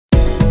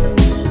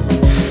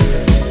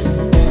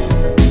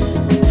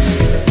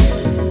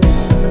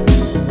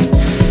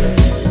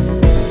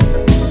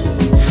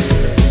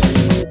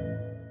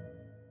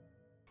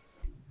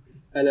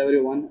Hello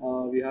everyone.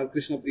 We have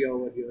Krishna Priya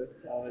over here.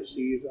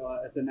 She's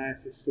a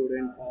SNIS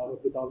student,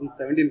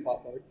 2017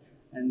 pass out,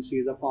 and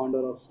she's a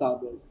founder of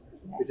Starbuzz,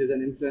 which is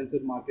an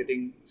influencer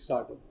marketing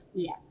startup.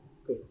 Yeah.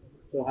 Cool.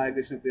 So hi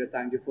Krishna Priya,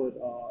 thank you for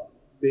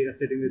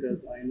sitting with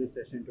us in this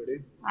session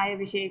today. Hi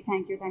Abhishek,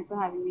 thank you. Thanks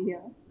for having me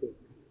here. Cool.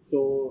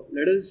 So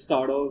let us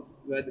start off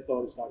where this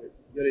all started.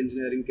 Your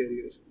engineering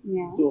career.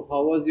 Yeah. So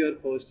how was your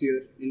first year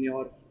in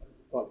your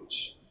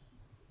college?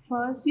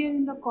 First year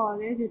in the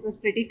college, it was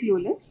pretty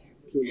clueless.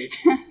 Clueless.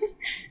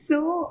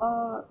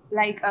 So,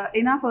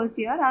 in our first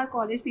year, our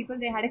college people,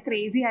 they had a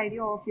crazy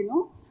idea of,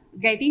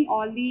 getting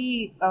all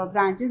the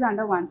branches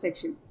under one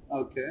section.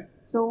 Okay.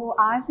 So,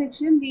 our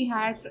section, we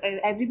had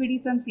everybody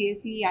from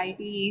CSE, IT,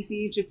 EC,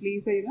 EEE.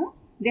 So,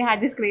 they had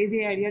this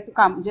crazy idea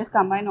to just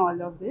combine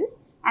all of this.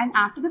 And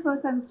after the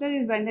first semester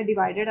is when they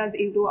divided us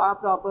into our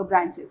proper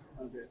branches.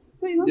 Okay.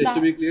 So, Just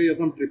to be clear, you're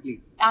from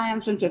EEE. I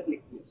am from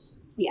EEE. Yes.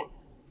 Yeah.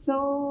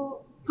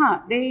 So,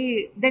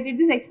 they did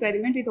this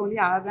experiment with only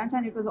our branch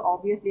and it was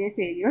obviously a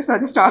failure. So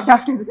they stopped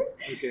after this.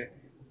 Okay.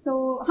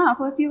 So,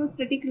 first year was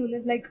pretty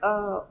clueless. Like,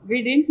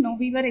 we didn't know.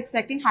 We were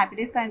expecting happy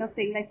days kind of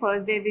thing. Like,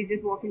 first day we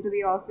just walk into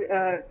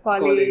the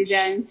college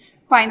and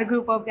find a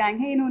group of gang.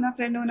 Hey, no,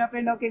 friend.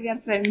 Okay, we are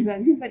friends.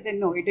 But then,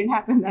 no, it didn't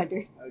happen that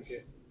way.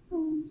 Okay.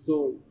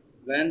 So,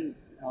 when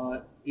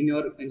in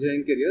your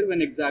engineering career,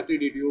 when exactly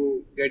did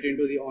you get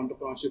into the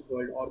entrepreneurship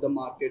world or the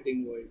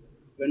marketing world?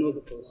 When was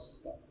the first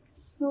start?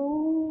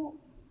 So,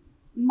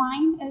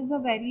 mine is a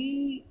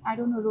very, I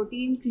don't know,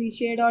 routine,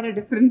 cliched or a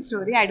different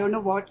story. I don't know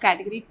what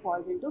category it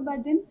falls into.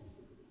 But then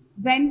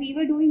when we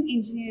were doing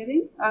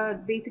engineering,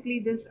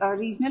 basically this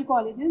regional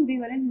colleges, we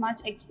weren't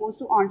much exposed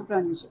to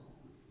entrepreneurship.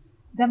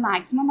 The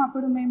maximum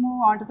appudu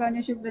memo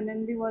entrepreneurship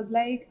vinnindi was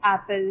like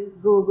Apple,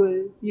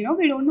 Google. We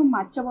don't know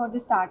much about the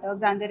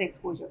startups and their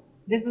exposure.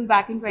 This was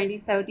back in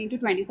 2013 to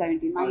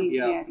 2017, my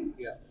engineering.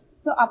 Yeah.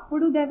 So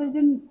appudu there was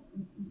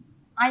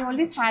I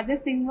always had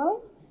this thing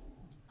was,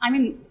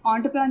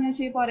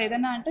 entrepreneurship or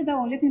ఏదైనా అంటే the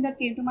only thing that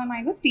came to my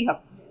mind was T-Hub.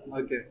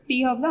 Okay.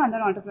 T-Hub లో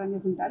అందరు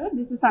entrepreneurs ఉంటారు.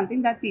 This is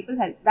something that people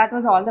help. That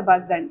was all the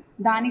buzz then.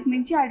 దానికి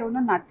మించి I don't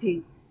know nothing.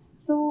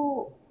 So,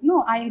 no,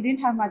 I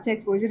didn't have much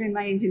exposure in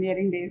my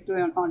engineering days to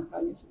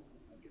entrepreneurship.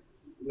 Okay.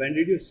 When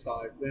did you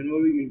start? When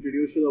were you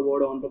introduced to the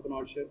word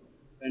entrepreneurship?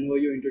 When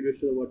were you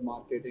introduced to the word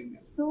marketing?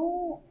 So,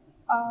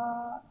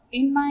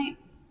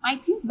 I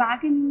think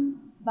back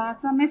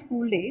from my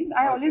school days,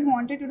 I always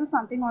wanted to do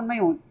something on my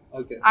own.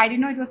 Okay. I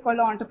didn't know it was called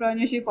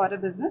entrepreneurship or a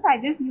business. I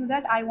just knew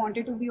that I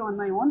wanted to be on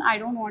my own. I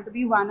don't want to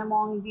be one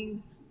among these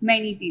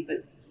many people.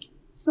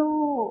 So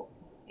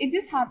it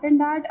just happened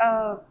that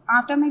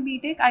after my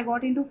BTech, I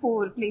got into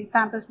 4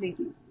 campus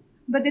placements.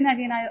 But then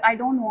again, I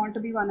don't want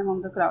to be one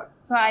among the crowd.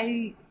 So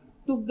I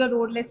took the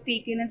road less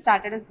taken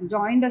and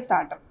joined a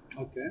startup.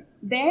 Okay.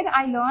 There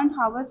I learned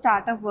how a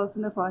startup works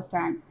in the first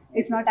hand.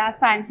 It's not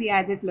as fancy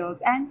as it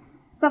looks. And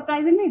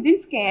surprisingly, it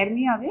didn't scare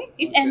me away.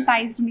 It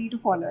enticed me to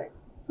follow it.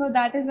 So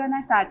that is when I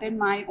started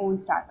my own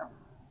startup.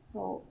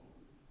 So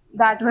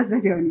that was the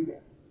journey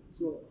there.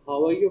 So how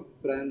are your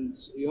friend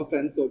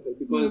circle?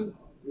 Because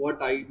what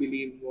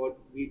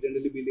we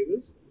generally believe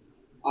is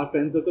our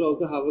friend circle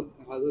also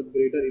has a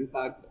greater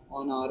impact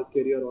on our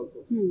career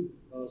also.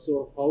 So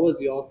how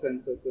was your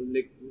friend circle?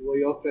 Like, were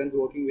your friends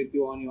working with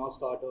you on your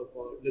startup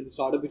or the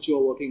startup which you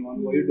are working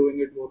on? Were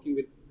you working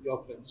with your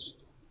friends?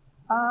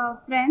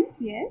 Friends,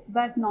 yes,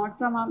 but not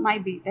from my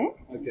BTech.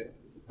 Okay.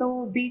 So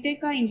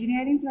BTech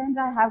engineering friends,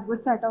 I have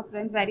good set of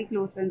friends, very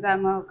close friends.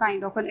 I'm a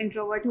kind of an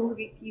introvert who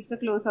keeps a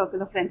close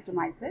circle of friends to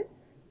myself.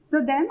 So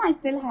them, I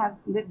still have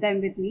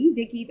them with me.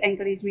 They keep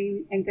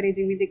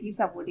encouraging me. They keep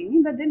supporting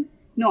me. But then,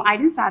 no, I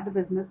didn't start the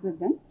business with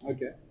them.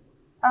 Okay.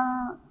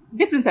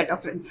 Different set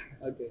of friends.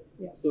 Okay.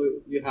 Yeah. So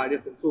you had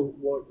your friends. So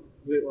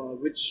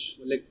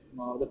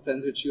the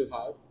friends which you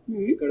have,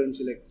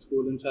 like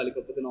school and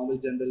the normal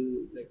general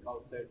like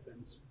outside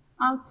friends.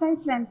 Outside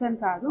friends and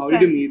kaadu. How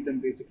did you meet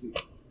them basically?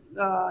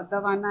 The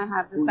one I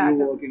have the Who startup. you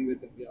were working with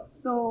them, yeah.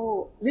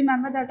 So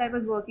remember that I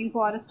was working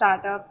for a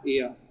startup.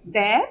 Yeah.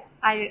 There,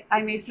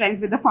 I made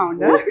friends with the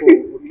founder.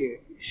 Oh,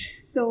 okay.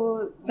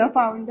 So the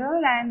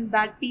founder and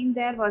that team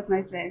there was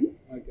my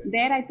friends. Okay.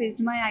 There I pitched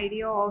my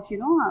idea of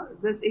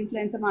this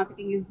influencer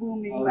marketing is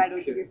booming. Why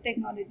don't you use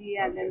technology?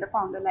 And then the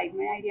founder liked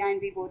my idea and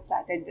we both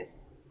started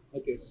this.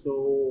 Okay,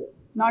 so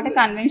not a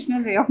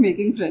conventional way of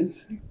making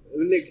friends.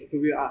 Like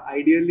to be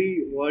ideally,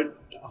 what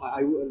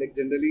I like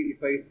generally, if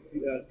I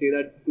say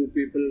that 2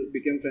 people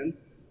became friends,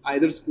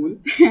 either school,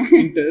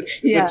 inter,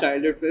 Yeah.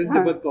 childhood friends,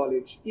 but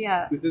college.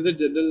 Yeah. This is the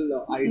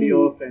general idea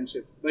of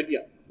friendship. But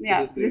yeah,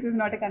 this is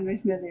not a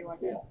conventional way.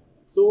 Yeah.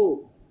 So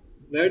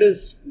where did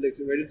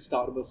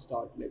Starbuzz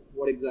start? Like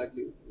what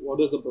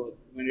was the birth?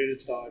 When did it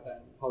start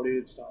and how did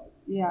it start?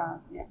 Yeah.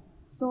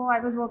 So I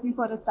was working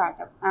for a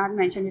startup. I have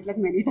mentioned it like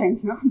many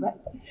times now, but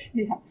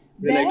yeah.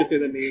 We like to say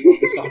the name of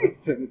the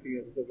startup or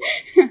anything else.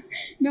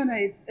 No,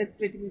 it's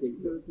pretty much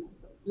close now.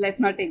 So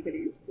let's not take the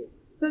risk.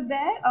 So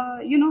there,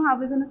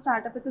 how is in a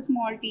startup, it's a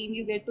small team.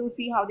 You get to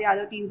see how the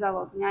other teams are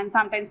working, and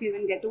sometimes you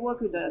even get to work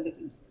with the other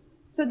teams.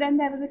 So then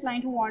there was a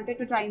client who wanted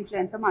to try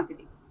influencer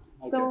marketing.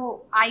 Okay.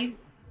 So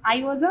I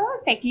was a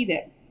techie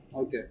there.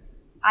 Okay.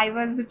 I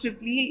was a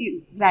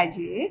triple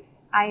graduate.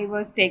 I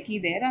was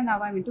techie there, and now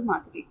I'm into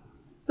marketing.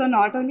 So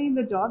not only in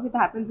the jobs, it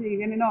happens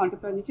even in the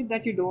entrepreneurship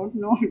that you don't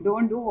know,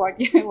 don't do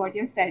what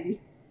you studied.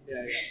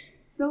 Yeah.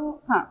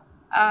 So,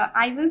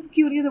 I was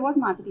curious about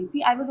marketing.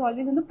 See, I was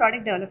always in the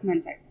product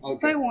development side. Okay.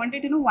 So I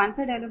wanted to know, once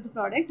I develop the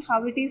product,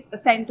 how it is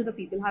sent to the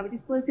people, how it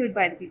is perceived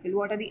by the people,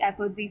 what are the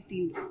efforts these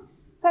teams do.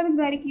 So I was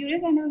very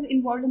curious and I was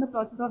involved in the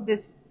process of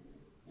this.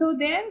 So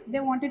there,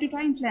 they wanted to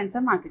try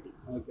influencer marketing.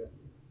 Okay.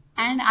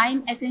 And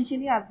I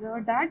essentially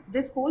observed that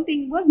this whole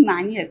thing was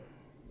manual.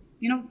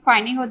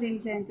 Finding out the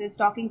influencers,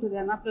 talking to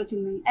them,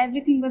 approaching them,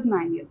 everything was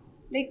manual.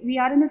 Like, we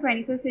are in the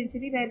 21st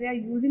century where we are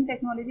using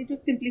technology to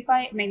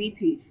simplify many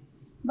things.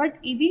 But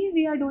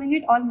we are doing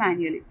it all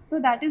manually. So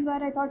that is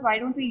where I thought, why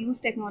don't we use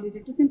technology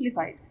to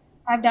simplify it?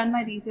 I've done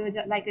my research.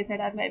 Like I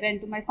said, I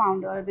went to my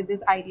founder with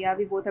this idea.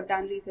 We both have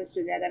done research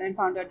together and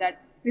found out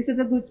that this is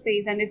a good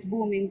space and it's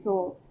booming.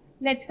 So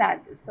let's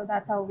start this. So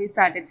that's how we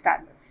started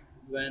Starbuzz.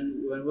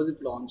 When was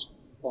it launched,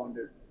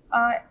 founded?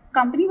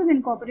 Company was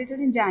incorporated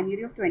in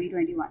January of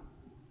 2021.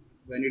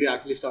 When did you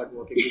actually start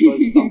working?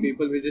 Because some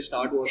people will just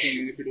start working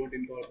even if you don't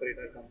incorporate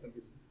our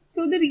companies.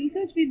 So the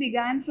research we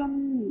began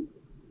from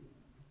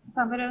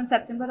somewhere around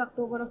September,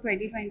 October of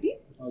 2020.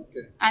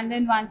 Okay. And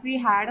then once we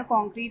had a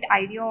concrete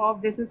idea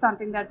of this is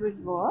something that will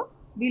work,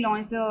 we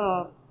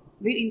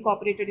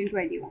incorporated in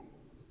 21.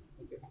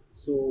 Okay.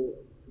 So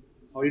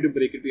how did you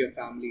break it to your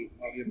family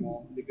or your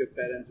mom, like your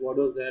parents? What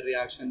was their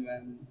reaction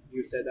when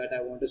you said that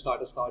I want to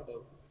start a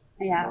startup?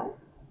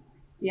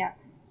 Yeah.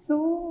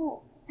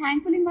 So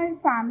thankfully, my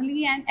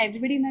family and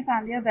everybody in my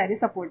family are very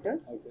supportive.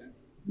 Okay.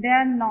 They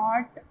are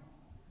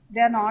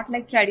not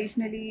like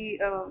traditionally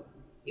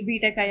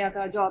B.Tech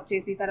ayyaka job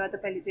chesi tarvata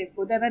pelli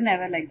chesko. They were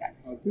never like that.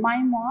 Okay. My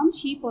mom,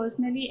 she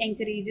personally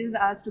encourages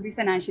us to be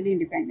financially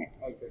independent.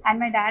 Okay. And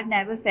my dad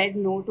never said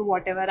no to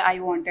whatever I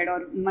wanted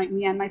or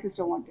me and my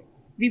sister wanted.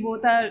 We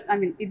both are,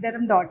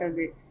 iddaram daughters.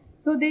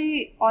 So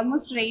they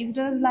almost raised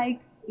us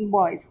like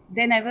boys.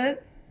 They never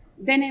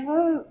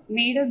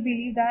made us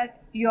believe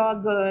that you're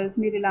girls,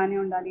 meer ilane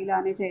undali,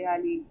 ilane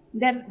cheyali.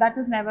 That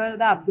was never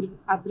the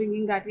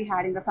upbringing that we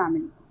had in the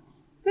family.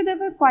 So they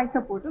were quite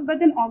supportive. But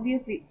then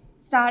obviously,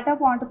 startup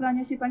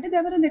entrepreneurship,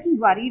 they were a little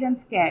worried and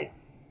scared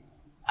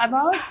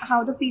about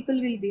how the people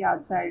will be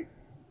outside.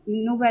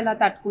 Nuvela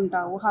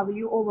tatkuntavu, how will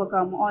you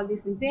overcome all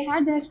these things? They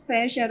had their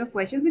fair share of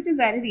questions, which is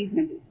very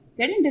reasonable.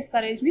 They didn't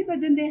discourage me,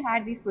 but then they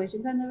had these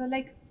questions and they were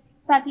like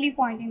subtly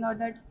pointing out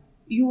that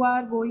you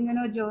are going on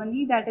a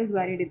journey that is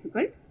very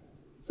difficult.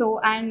 So,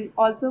 and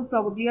also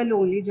probably a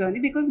lonely journey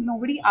because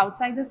nobody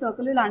outside the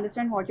circle will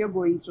understand what you're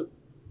going through.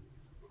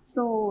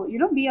 So,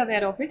 be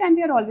aware of it and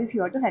we are always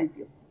here to help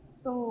you.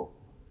 So,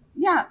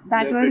 yeah,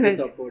 that was it.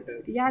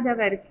 Supportive. Yeah, they're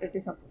very pretty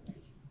supportive.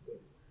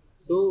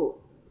 So,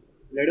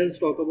 let us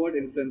talk about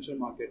influencer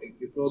marketing.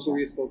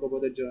 We spoke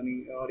about the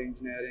journey, your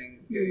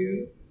engineering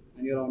career,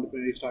 and your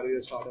entrepreneur, you started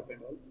your startup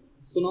and all.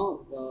 So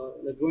now,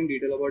 let's go in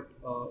detail about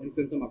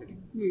influencer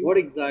marketing. What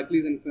exactly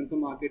is influencer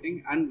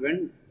marketing and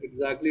when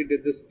exactly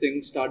did this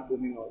thing start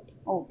booming out?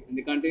 Okay.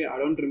 And I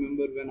don't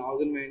remember when I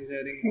was in my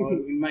engineering or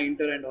in my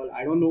inter and all.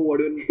 I don't know what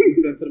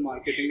influencer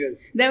marketing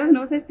is. There was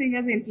no such thing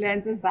as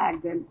influencers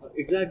back then.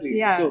 Exactly.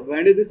 Yeah. So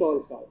when did this all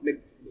start?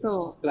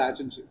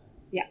 Scratch and shit.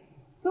 Yeah.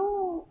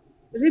 So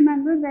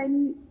remember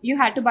when you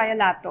had to buy a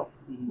laptop?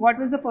 What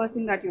was the first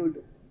thing that you would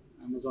do?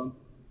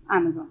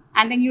 Amazon.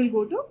 And then you'll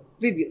go to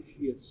reviews.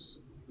 Yes.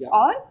 Yeah.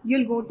 Or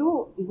you'll go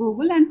to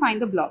Google and find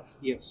the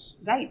blogs. Yes.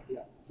 Right? Yeah.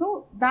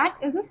 So that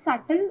is a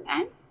subtle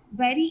and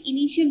very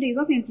initial days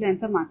of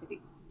influencer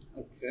marketing.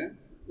 Okay.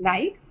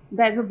 Like,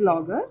 there's a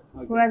blogger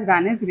who has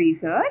done his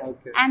research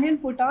and he'll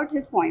put out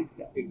his points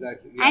there.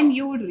 Exactly. Yeah. And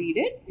you would read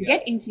it,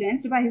 get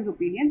influenced by his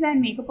opinions and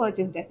make a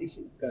purchase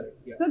decision. Correct.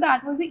 Yeah. So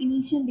that was the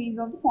initial days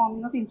of the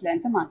forming of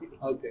influencer marketing.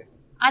 Okay.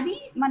 Adi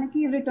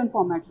manaki written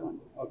format lo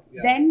undi. Okay,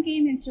 yeah. Then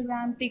came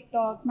Instagram,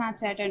 TikTok,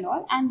 Snapchat and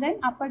all, and then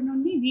appadi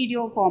nundi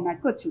video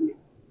format kochindi.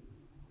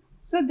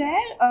 So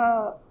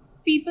there,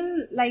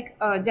 people like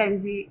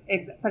GenZ,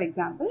 for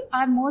example,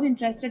 are more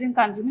interested in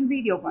consuming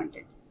video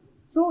content.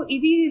 So,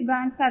 idi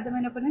brands ka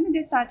ardhamainappudu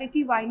they started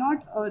ki why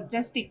not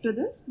just stick to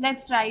this?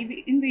 Let's try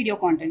in video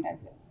content as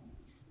well.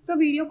 So,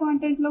 video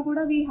content lo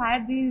kuda we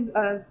had these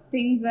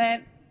things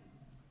where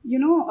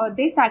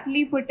they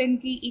subtly put in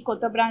ki ee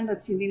kotta brand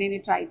vachindi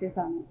nenu try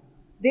chesanu.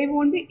 They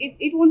won't be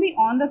it won't be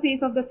on the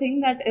face of the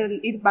thing that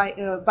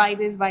buy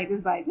this.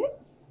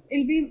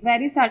 It'll be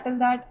very subtle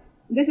that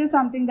this is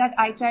something that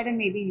I tried and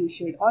maybe you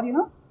should. Or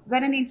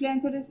when an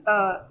influencer is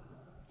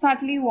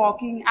subtly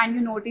walking and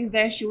you notice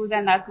their shoes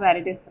and ask where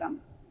it is from.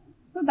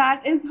 So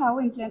that is how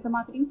influencer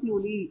marketing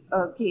slowly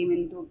came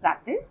into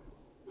practice.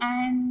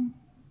 And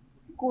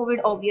COVID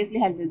obviously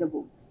helped with the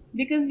boom.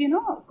 Because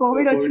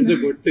COVID is a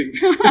good thing.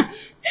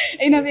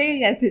 In a way,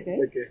 yes, it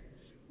is. Okay.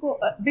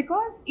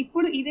 Because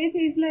ippudu ide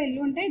phase lo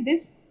ellunte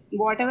this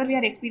whatever we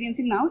are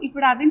experiencing now, it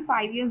would have been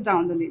 5 years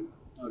down the lane.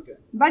 Okay.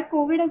 But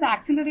COVID has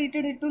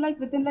accelerated it to like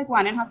within like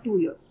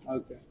 1.5-2 years.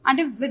 Okay.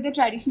 And with the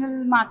traditional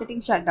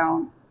marketing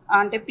shutdown,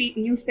 అంటే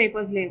news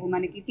papers లేవు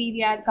మనకి TV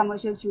ad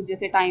commercials shoot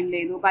చేసే time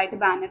లేదు బయట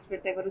banners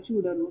పెడితే ఎవరు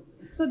చూడరు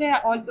so they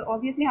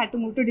obviously had to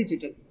move to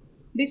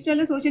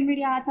డిజిటల్లో సోషల్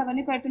మీడియా యాడ్స్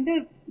అవన్నీ పెడుతుంటే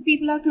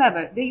people are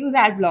clever they use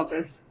ad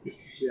blockers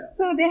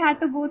so they had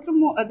to go through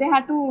they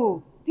had to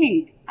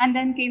think and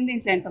then came the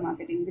influencer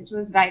marketing which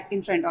was right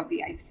in front of the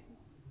eyes.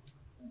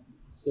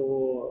 So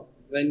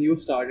when you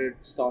started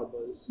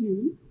Starbuzz,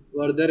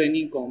 were there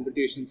any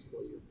competitions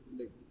for you,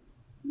 like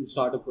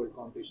startup world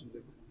competitions?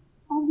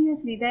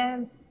 Obviously,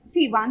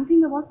 one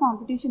thing about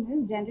competition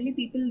is generally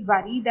people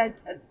worry that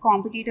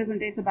competitors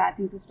and it's a bad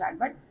thing to start.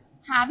 But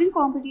having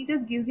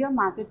competitors gives you a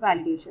market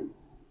validation.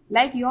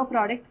 Like your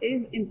product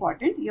is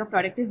important, your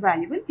product is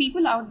valuable.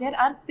 People out there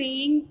are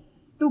paying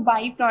to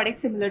buy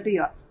products similar to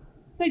yours.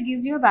 So it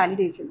gives you a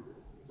validation.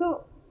 So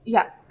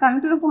yeah,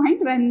 coming to the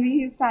point, when we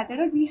started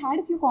out, we had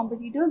a few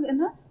competitors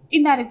in an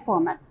indirect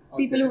format.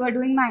 People who were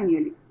doing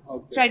manually.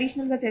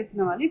 Traditional ga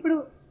chestunna vallu ippudu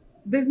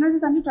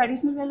businesses and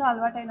traditional way lo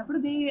alvatu ayinappudu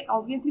they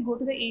obviously go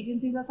to the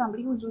agencies or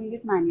somebody who's doing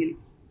it manually.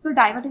 So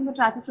diverting the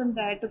traffic from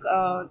there to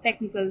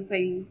technical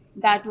thing,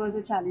 that was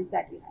a challenge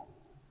that we had.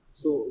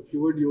 So if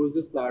you would use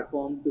this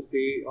platform to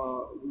say a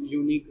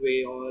unique way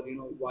or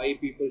why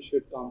people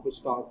should come to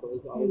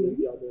Starbuzz other than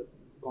the other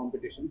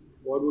competitions,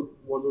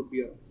 what would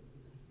be a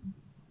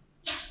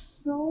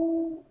so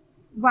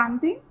one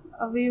thing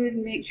we would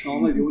make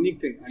normal unique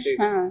thing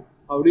and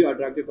how do you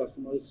attract your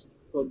customers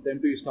for them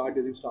to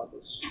start using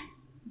Starbuzz?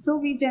 So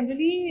we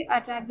generally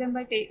attract them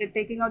by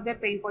taking out their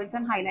pain points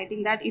and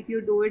highlighting that if you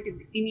do it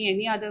in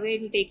any other way,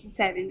 it will take you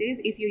 7 days.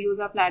 If you use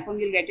our platform,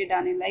 you'll get it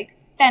done in like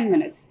 10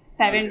 minutes.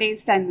 7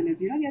 days, 10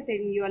 minutes. We are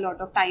saving you a lot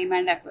of time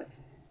and efforts.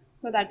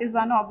 So that is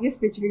one obvious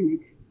pitch we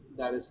make.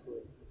 That is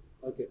cool.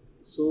 Okay.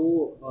 So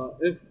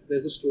if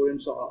there's a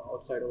student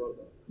outside over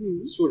there,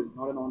 student,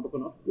 not an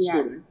entrepreneur,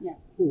 student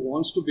who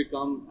wants to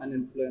become an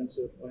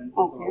influencer or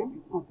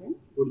Okay.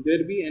 would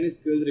there be any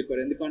skills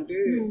required? Endukante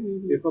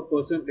if a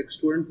person, like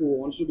student who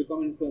wants to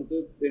become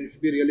influencer, they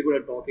should be really good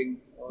at talking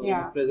or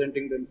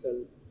presenting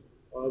themselves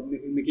or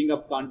making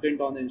up content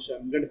on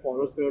Instagram. Get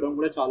followers పెరగడం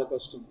కూడా చాలా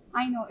కష్టం.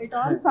 I know it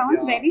all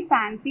sounds very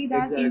fancy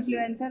that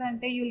influencer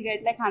ante you'll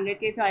get like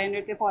 100k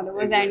 500k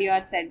followers and you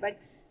are set, but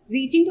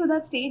reaching to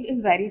that stage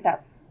is very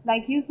tough.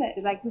 Like you said,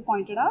 like you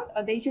pointed out,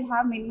 they should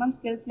have minimum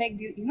skills like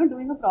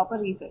doing a proper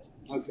research.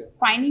 Okay.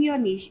 Finding your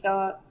niche.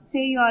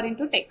 Say you are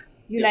into tech,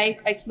 you like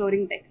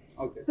exploring tech.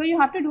 Okay. So you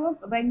have to do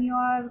when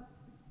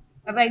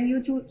you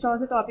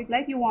chose a topic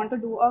like you want to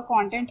do a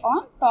content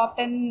on top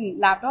 10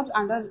 laptops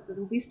under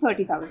rupees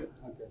 30,000.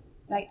 Okay.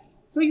 Right.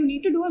 So you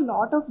need to do a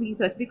lot of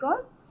research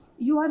because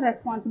you are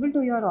responsible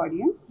to your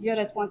audience, you are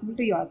responsible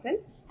to yourself,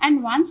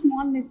 and one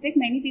small mistake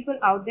many people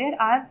out there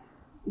are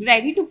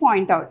ready to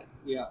point out.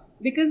 Yeah.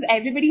 Because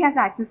everybody has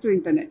access to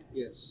internet.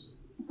 Yes.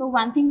 So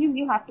one thing is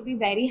you have to be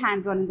very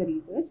hands-on in the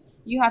research.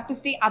 You have to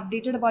stay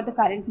updated about the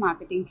current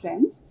marketing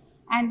trends.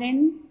 And then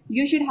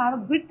you should have a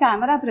good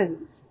camera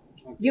presence.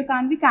 Okay. You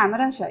can't be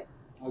camera shy.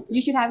 Okay.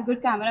 You should have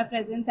good camera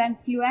presence and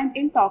fluent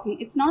in talking.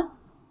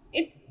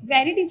 It's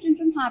very different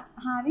from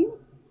having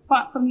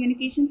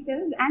communication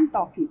skills and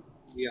talking.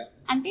 Yeah.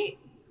 And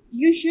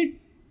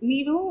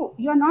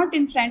you are not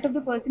in front of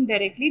the person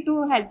directly to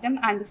help them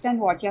understand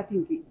what you are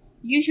thinking.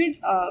 You should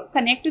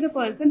connect to the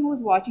person who is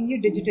watching you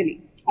digitally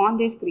on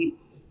their screen.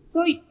 So,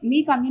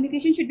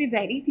 communication should be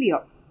very clear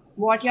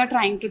what you are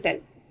trying to tell.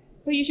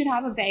 So, you should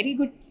have a very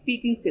good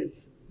speaking skills.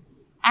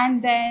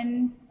 And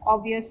then,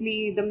 obviously,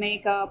 the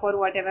makeup or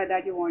whatever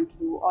that you want to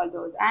do, all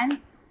those. And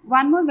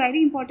one more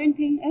very important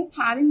thing is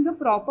having the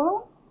proper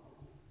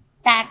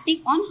tactic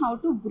on how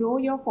to grow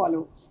your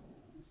followers.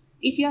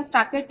 If you are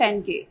stuck at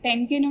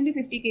 10k నుండి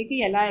 50k కి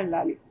ఎలా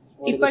వెళ్ళాలి?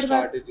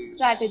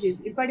 Strategies.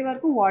 ఇప్పటి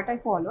వరకు what I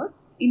followed.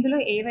 ఇందులో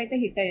ఏవైతే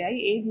hit అయ్యాయి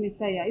ఏవి మిస్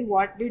అయ్యాయి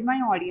what did my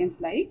audience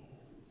like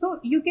so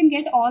you can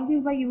get all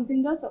these by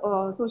using the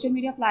social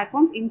media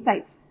platforms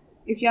insights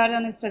if you are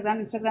on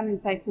Instagram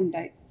insights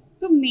ఉంటాయి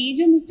so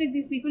major mistake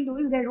these people do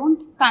is they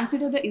don't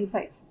consider the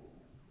insights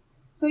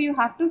so you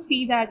have to see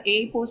that a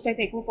post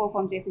అయితే ఎక్కువ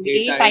perform చేసింది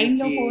ఏ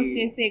టైంలో post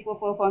చేస్తే ఎక్కువ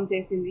perform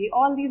చేసింది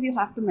all these you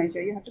have to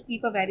measure you have to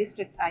keep a very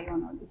strict eye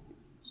on all these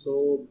things so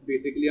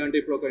basically అంటే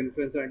ఇప్పుడు ఒక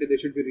ఇన్ఫ్లుయెన్సర్ అంటే they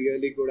should be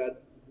really good at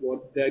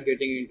what they're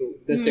getting into,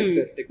 the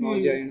sector,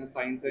 technology and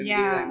science and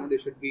data, they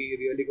should be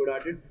really good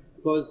at it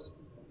because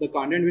the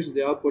content which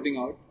they are putting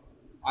out,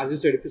 as you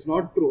said, if it's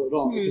not true,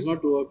 wrong, if it's not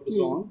true or if it's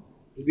wrong,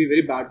 it will be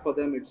very bad for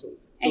them itself.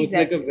 So it's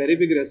like a very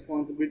big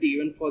responsibility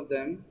even for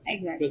them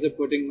because they're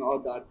putting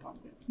out that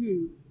content.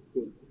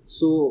 Cool.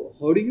 So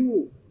how do you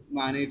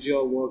manage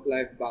your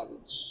work-life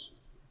balance?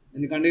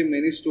 And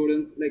many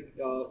students, like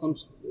some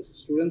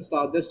students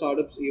start their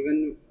startups even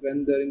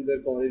when they're in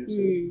their college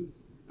itself.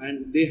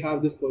 And they have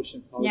this question: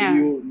 how do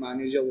you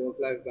manage your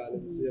work-life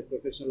balance, your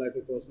professional life,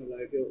 your personal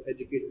life, your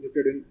education? If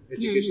you're doing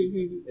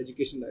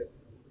education life,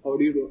 how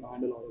do you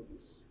handle all of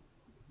this?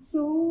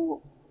 So,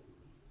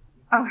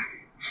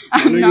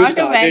 I'm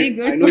not a very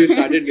good. I know you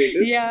started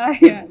later.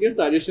 Yeah. Your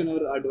suggestion or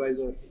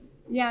advice or?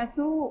 Yeah.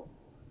 So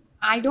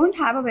I don't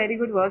have a very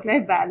good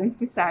work-life balance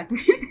to start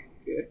with.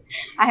 Okay.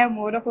 I have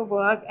more of a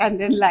work and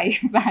then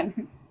life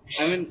balance.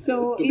 I mean,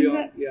 So to be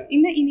honest, yeah.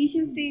 in the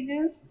initial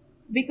stages,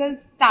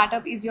 because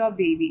startup is your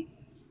baby.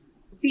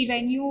 See,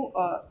 when you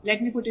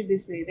let me put it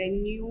this way: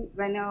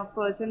 when a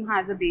person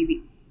has a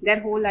baby, their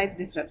whole life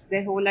disrupts.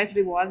 Their whole life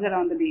revolves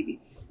around the baby.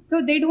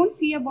 So they don't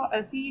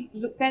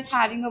look at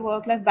having a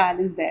work-life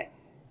balance there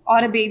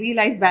or a baby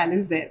life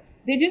balance there.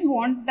 They just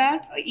want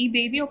that e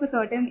baby of a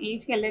certain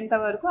age kellenta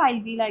varaku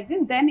I'll be like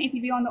this. Then it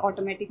will be on the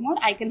automatic mode.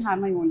 I can have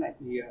my own life.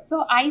 Yeah.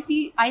 So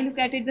I look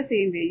at it the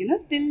same way.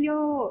 Still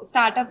your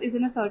startup is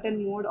in a certain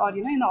mode, or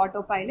in the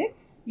autopilot.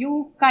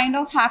 You kind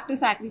of have to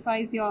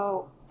sacrifice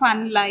your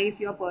fun life,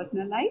 your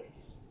personal life.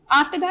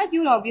 After that,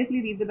 you'll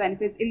obviously reap the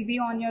benefits. It'll be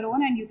on your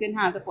own, and you can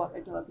have the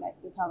perfect work life.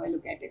 That's how I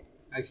look at it.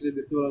 Actually,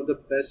 this is one of the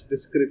best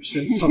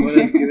descriptions someone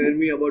has given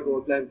me about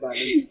work-life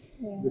balance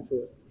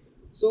before.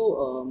 So,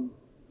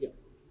 yeah,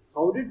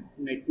 how did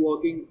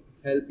networking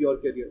help your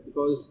career?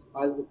 Because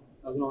as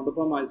an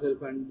entrepreneur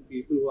myself and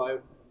people who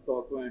I've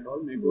talked to and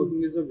all,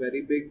 networking is a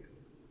very big,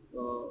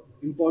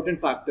 important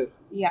factor.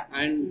 Yeah.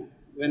 And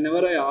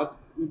whenever I ask,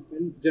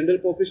 general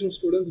population of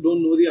students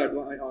don't know the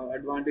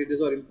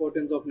advantages or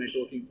importance of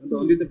networking.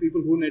 Only the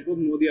people who network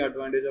know the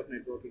advantage of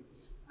networking.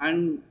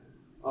 And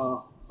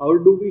how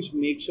do we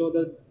make sure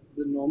that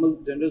the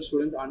normal general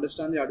students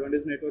understand the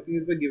advantage of networking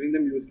is by giving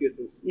them use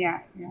cases. Yeah.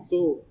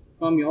 So,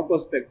 from your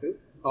perspective,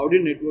 how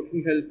did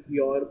networking help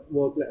your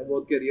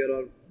work career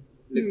or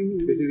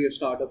basically a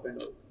startup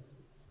and all?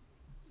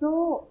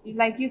 So,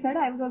 like you said,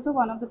 I was also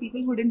one of the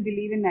people who didn't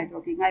believe in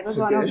networking. I was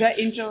one of the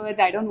introverts.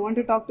 I don't want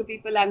to talk to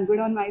people. I'm good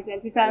on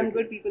myself. If I'm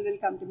good, people will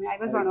come to me. I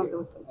was one of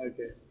those persons.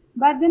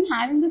 But then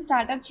having the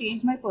startup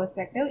changed my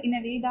perspective in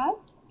a way that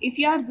if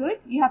you are good,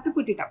 you have to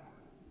put it up.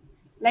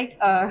 Like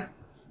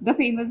the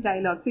famous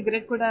dialogue,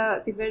 cigarette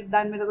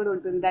dan meeda kuda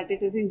untundi, that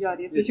it is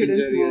injurious, you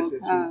shouldn't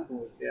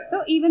smoke. Yeah. So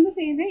even the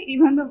same way,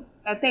 even the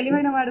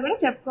తెలివైన వాడు కూడా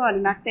చెప్పుకోవాలి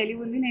నాకు తెలివి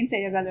ఉంది నేను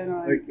చేయగలను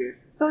అని.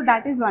 So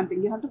that is one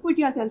thing, you have to put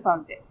yourself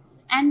out there.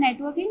 And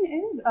networking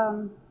is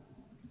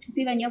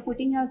see, when you're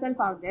putting yourself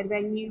out there,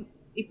 when you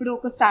ఇప్పుడు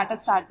ఒక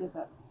స్టార్ట్అప్ స్టార్ట్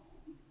చేశారు,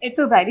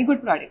 it's a very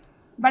good product,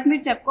 but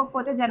మీరు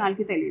చెప్పుకోకపోతే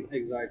జనాలకి తెలియదు.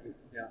 Exactly.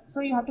 Yeah. So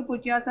you have to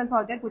put yourself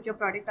out there, put your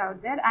product out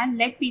there, and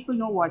let people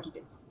know what it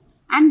is.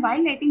 And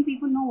while letting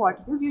people know what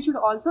it is, you should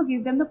also give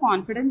them the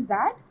confidence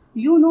that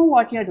you know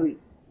what you're doing.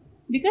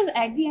 Because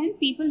at the end,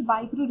 people buy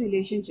through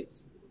relationships.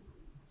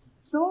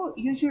 So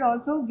you should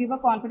also give a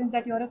confidence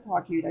that you're a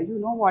thought leader. You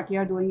know what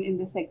you're doing in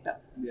this sector.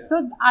 Yeah.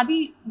 So Adi,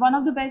 one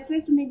of the best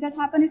ways to make that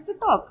happen is to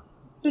talk.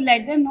 To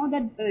let them know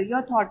that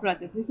your thought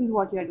process, this is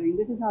what you're doing,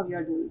 this is how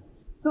you're doing.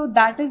 So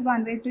that is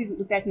one way to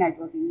look at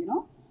networking,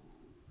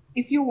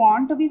 If you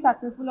want to be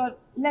successful, or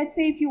let's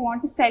say if you want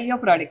to sell your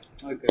product,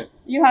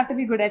 you have to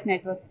be good at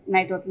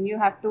networking. You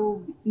have to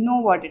know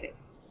what it is.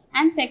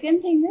 And second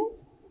thing is,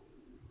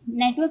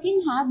 networking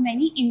have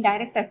many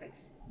indirect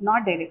effects,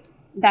 not direct.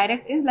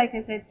 Direct is, like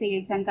I said,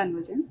 sales and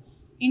conversions.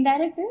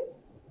 Indirect is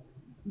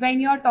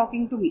when you're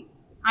talking to me,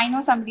 I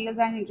know somebody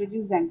else and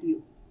introduce them to you,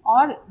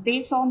 or they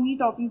saw me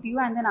talking to you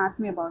and then ask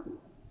me about you.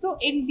 So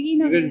it'll be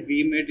in a way.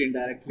 We met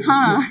indirectly.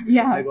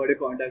 Yeah. I got a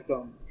contact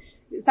from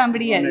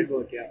somebody else.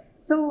 Network, yeah.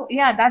 So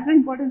yeah, that's the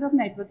importance of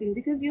networking,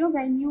 because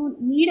when you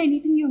need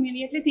anything, you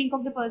immediately think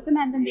of the person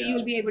and then you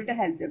will be able to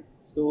help them.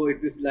 So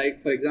it is like,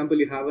 for example,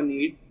 you have a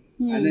need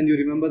and then you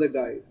remember the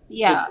guy.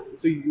 Yeah.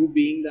 So you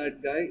being that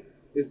guy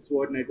is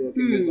what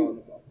networking is all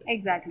about.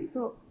 Exactly.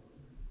 So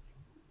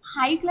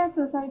high class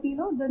society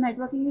lo the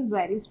networking is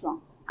very strong.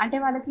 అంటే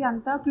వాళ్ళకి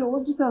అంతా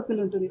closed circle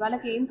ఉంటుంది,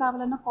 వాళ్ళకి ఏం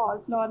కావాలన్నా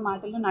కాల్స్లో are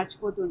మాటల్లో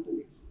నడిచిపోతూ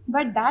ఉంటుంది.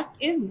 But that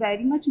is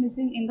very much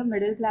missing in the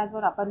middle class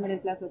or upper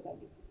middle class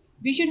society.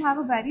 We should have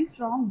a very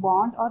strong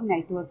bond or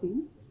networking,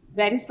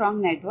 very strong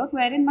network,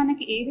 wherein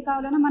manaki edi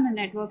kavalana mana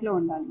network lo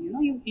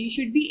undali. You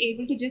should be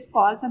able to just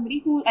call somebody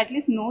who at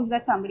least knows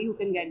that somebody who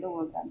can get the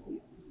work done for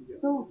you.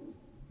 So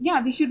yeah,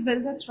 we should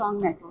build that strong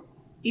network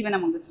even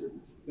among the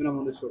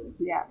students.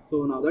 Yeah. So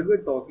now that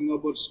we're talking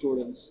about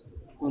students,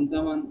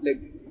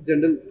 like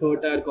general third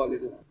tier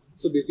colleges.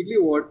 So basically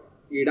what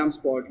EDAM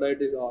Spotlight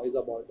is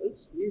about is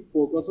we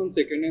focus on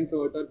second and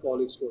third tier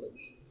college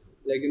students.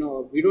 Like,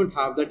 we don't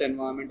have that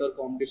environment or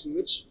competition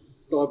which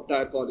top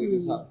tier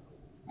colleges have.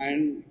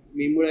 And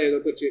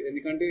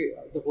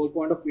the whole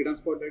point of Freedom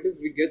Spotlight is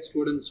we get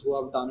students who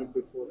have done it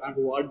before and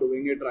who are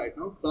doing it right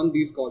now from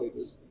these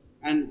colleges.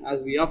 And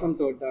as we are from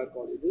third tier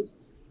colleges,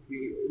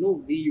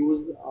 we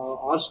use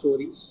our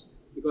stories,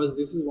 because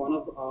this is one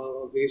of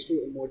ways to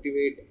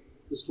motivate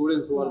the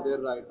students who are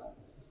there right now.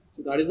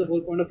 So that is the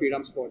whole point of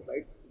Freedom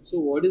Spotlight. So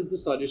what is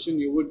the suggestion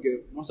you would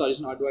give, not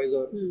suggestion, advice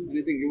or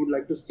anything you would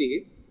like to say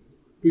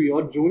to your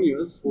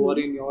juniors who are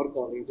in your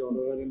college or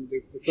are in the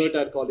third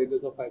tier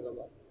colleges of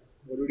Hyderabad?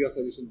 What would your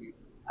suggestion be?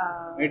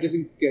 It is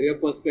in career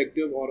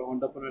perspective or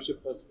entrepreneurship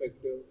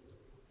perspective.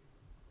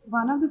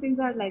 One of the things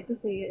I'd like to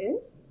say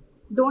is,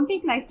 don't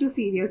take life too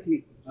seriously.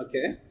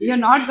 Okay.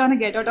 You're not going to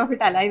get out of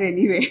it alive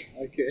anyway.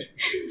 Okay.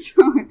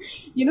 So,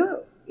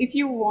 if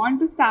you want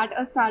to start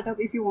a startup,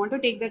 if you want to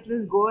take that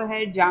risk, go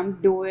ahead,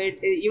 jump, do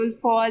it. You will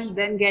fall,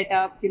 then get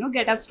up,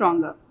 get up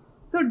stronger.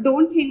 So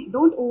don't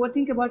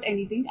overthink about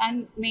anything,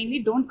 and mainly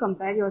don't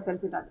compare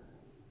yourself with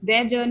others.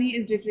 Their journey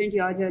is different,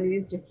 your journey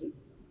is different.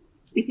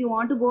 If you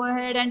want to go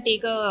ahead and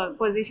take a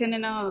position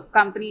in a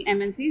company,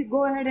 MNC,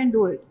 go ahead and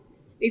do it.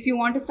 If you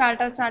want to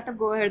start a startup,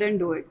 go ahead and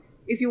do it.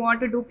 If you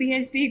want to do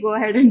PhD, go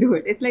ahead and do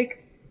it. It's like,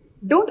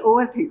 don't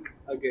overthink.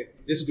 Okay,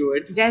 just do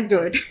it. Just do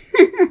it.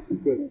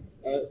 Good.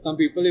 Some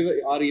people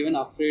are even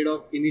afraid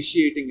of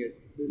initiating it.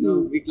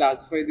 We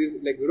classify these,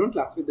 like, we don't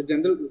classify. The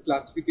general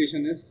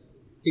classification is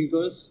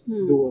thinkers,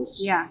 doers.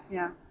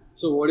 Yeah.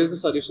 So what is the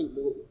suggestion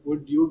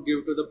would you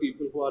give to the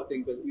people who are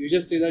thinkers? You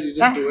just say that you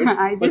just do it.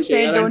 I just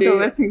said don't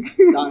overthink.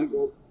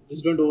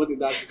 Just don't overthink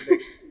that.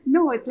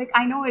 No, it's like,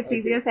 I know it's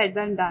easier said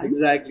than done.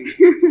 Exactly.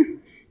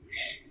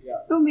 Yeah.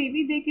 So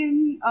maybe they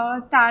can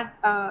start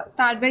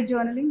by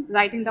journaling,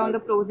 writing down the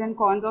pros and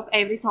cons of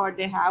every thought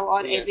they have or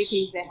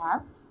everything they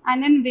have,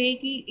 and then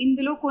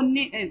indulo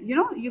konni,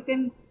 you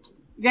can,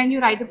 when you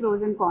write the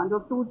pros and cons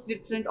of 2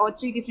 different or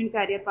 3 different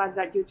career paths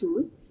that you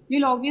choose,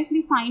 you'll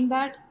obviously find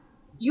that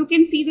you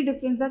can see the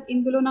difference, that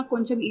indulo na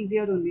koncham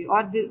easier undi,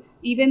 or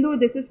even though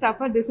this is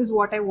tougher, this is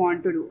what I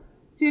want to do.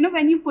 So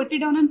when you put it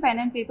down on pen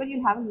and paper,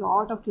 you'll have a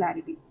lot of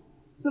clarity.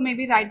 So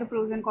maybe write the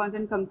pros and cons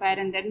and compare,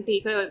 and then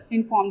take a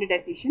informed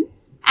decision,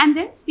 and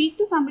then speak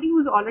to somebody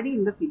who's already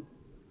in the field.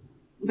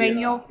 When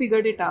you've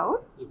figured it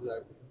out,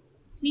 exactly,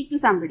 speak to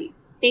somebody,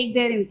 take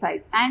their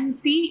insights, and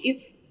see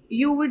if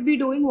you would be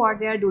doing what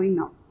they are doing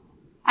now,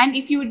 and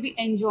if you would be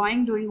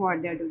enjoying doing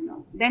what they are doing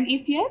now. Then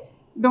if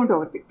yes, don't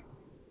overthink.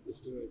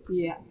 just do it.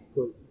 Yeah.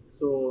 Cool.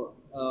 So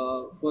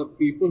for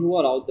people who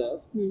are out there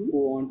who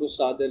want to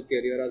start their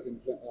career as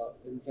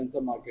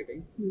influencer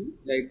marketing,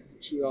 like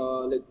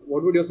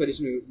what would your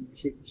suggestion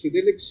be? Should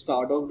they like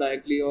start off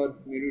directly, or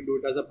maybe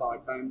do it as a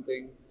part-time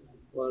thing,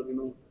 or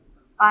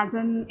As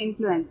an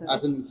influencer.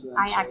 as an influencer?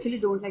 I actually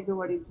don't like the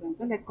word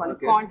influencer. Let's call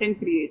it content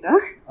creator.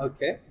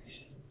 Okay.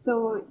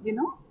 So,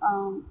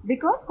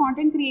 because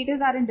content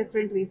creators are in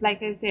different ways,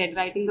 like I said,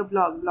 writing a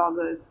blog,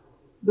 bloggers,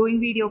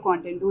 doing video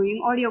content,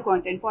 doing audio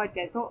content,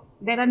 podcast. So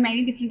there are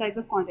many different types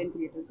of content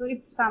creators. So if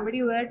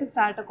somebody were to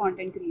start a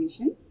content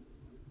creation,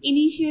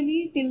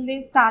 initially till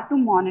they start to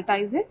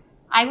monetize it,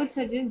 I would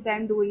suggest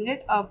them doing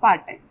it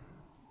part-time.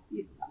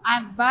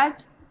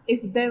 But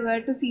if they were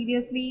to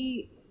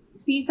seriously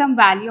see some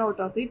value out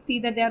of it, see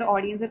that their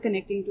audience are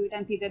connecting to it,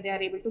 and see that they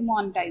are able to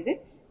monetize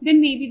it, then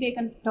maybe they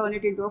can turn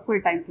it into a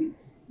full-time thing.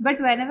 But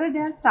whenever they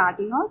are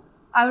starting out,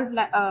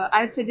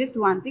 I would suggest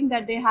one thing,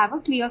 that they have a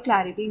clear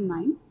clarity in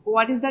mind.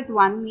 What is that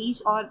one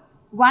niche or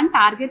one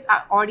target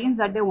audience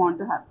that they want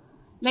to have?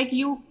 Like,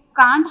 you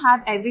can't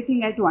have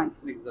everything at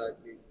once.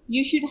 Exactly.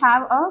 You should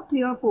have a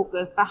clear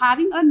focus.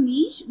 Having a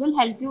niche will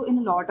help you in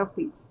a lot of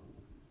things.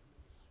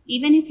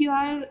 Even if you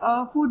are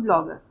a food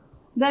blogger,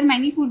 there are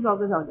many food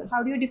bloggers out there.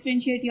 How do you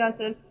differentiate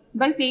yourself?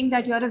 By saying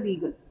that you are a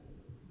vegan.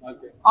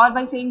 Okay. Or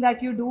by saying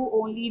that you do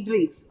only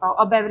drinks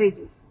or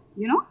beverages,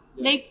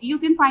 Like, you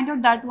can find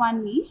out that one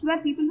niche where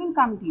people will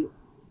come to you.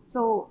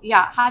 So,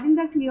 having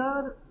that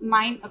clear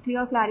mind, a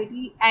clear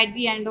clarity at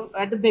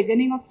the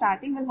beginning of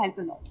starting will help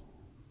a lot.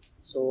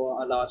 So,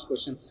 our last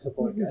question for the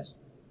podcast.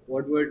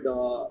 What would,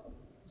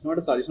 it's not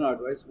a suggestion or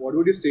advice, what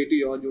would you say to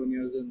your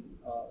juniors in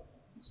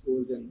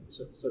schools and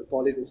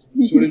colleges,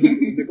 students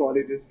in the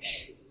colleges,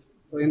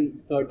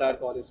 in third-tier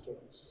college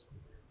students?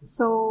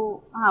 So,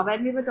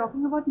 when we were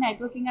talking about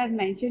networking, I've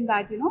mentioned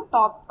that,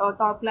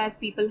 top class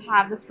people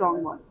have the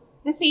strong bond.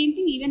 The same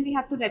thing even we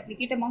have to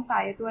replicate among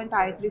Tier 2 and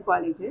Tier 3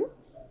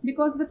 colleges,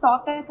 because the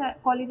top tier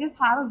colleges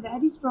have a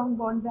very strong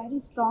bond, very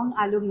strong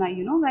alumni.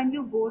 When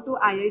you go to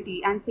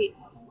IIT and say,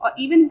 or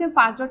even if they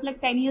passed out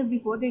like 10 years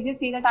before, they just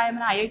say that I am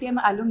an IIT, I'm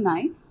an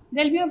alumni,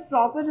 there'll be a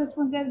proper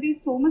response, there'll be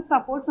so much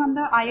support from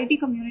the IIT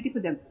community for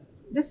them.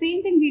 The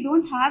same thing we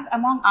don't have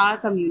among our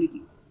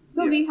community.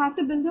 So we have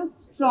to build a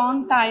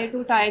strong Tier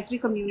 2, Tier 3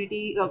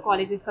 community,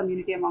 colleges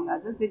community among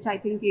ourselves, which I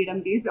think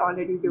KDMT is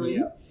already doing.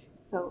 Yeah.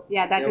 So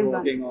that is one.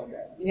 Working on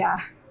that. Yeah,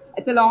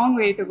 it's a long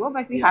way to go,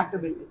 but we have to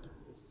build it.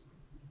 Yes.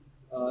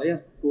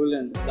 Cool.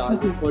 And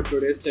that's it for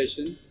today's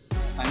session.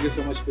 Thank you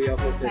so much, Priya,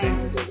 for sitting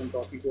with us and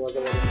talking to us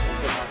about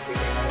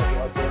marketing and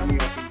about your journey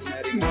of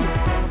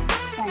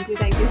engineering.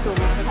 Thank you so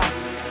much for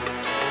having me.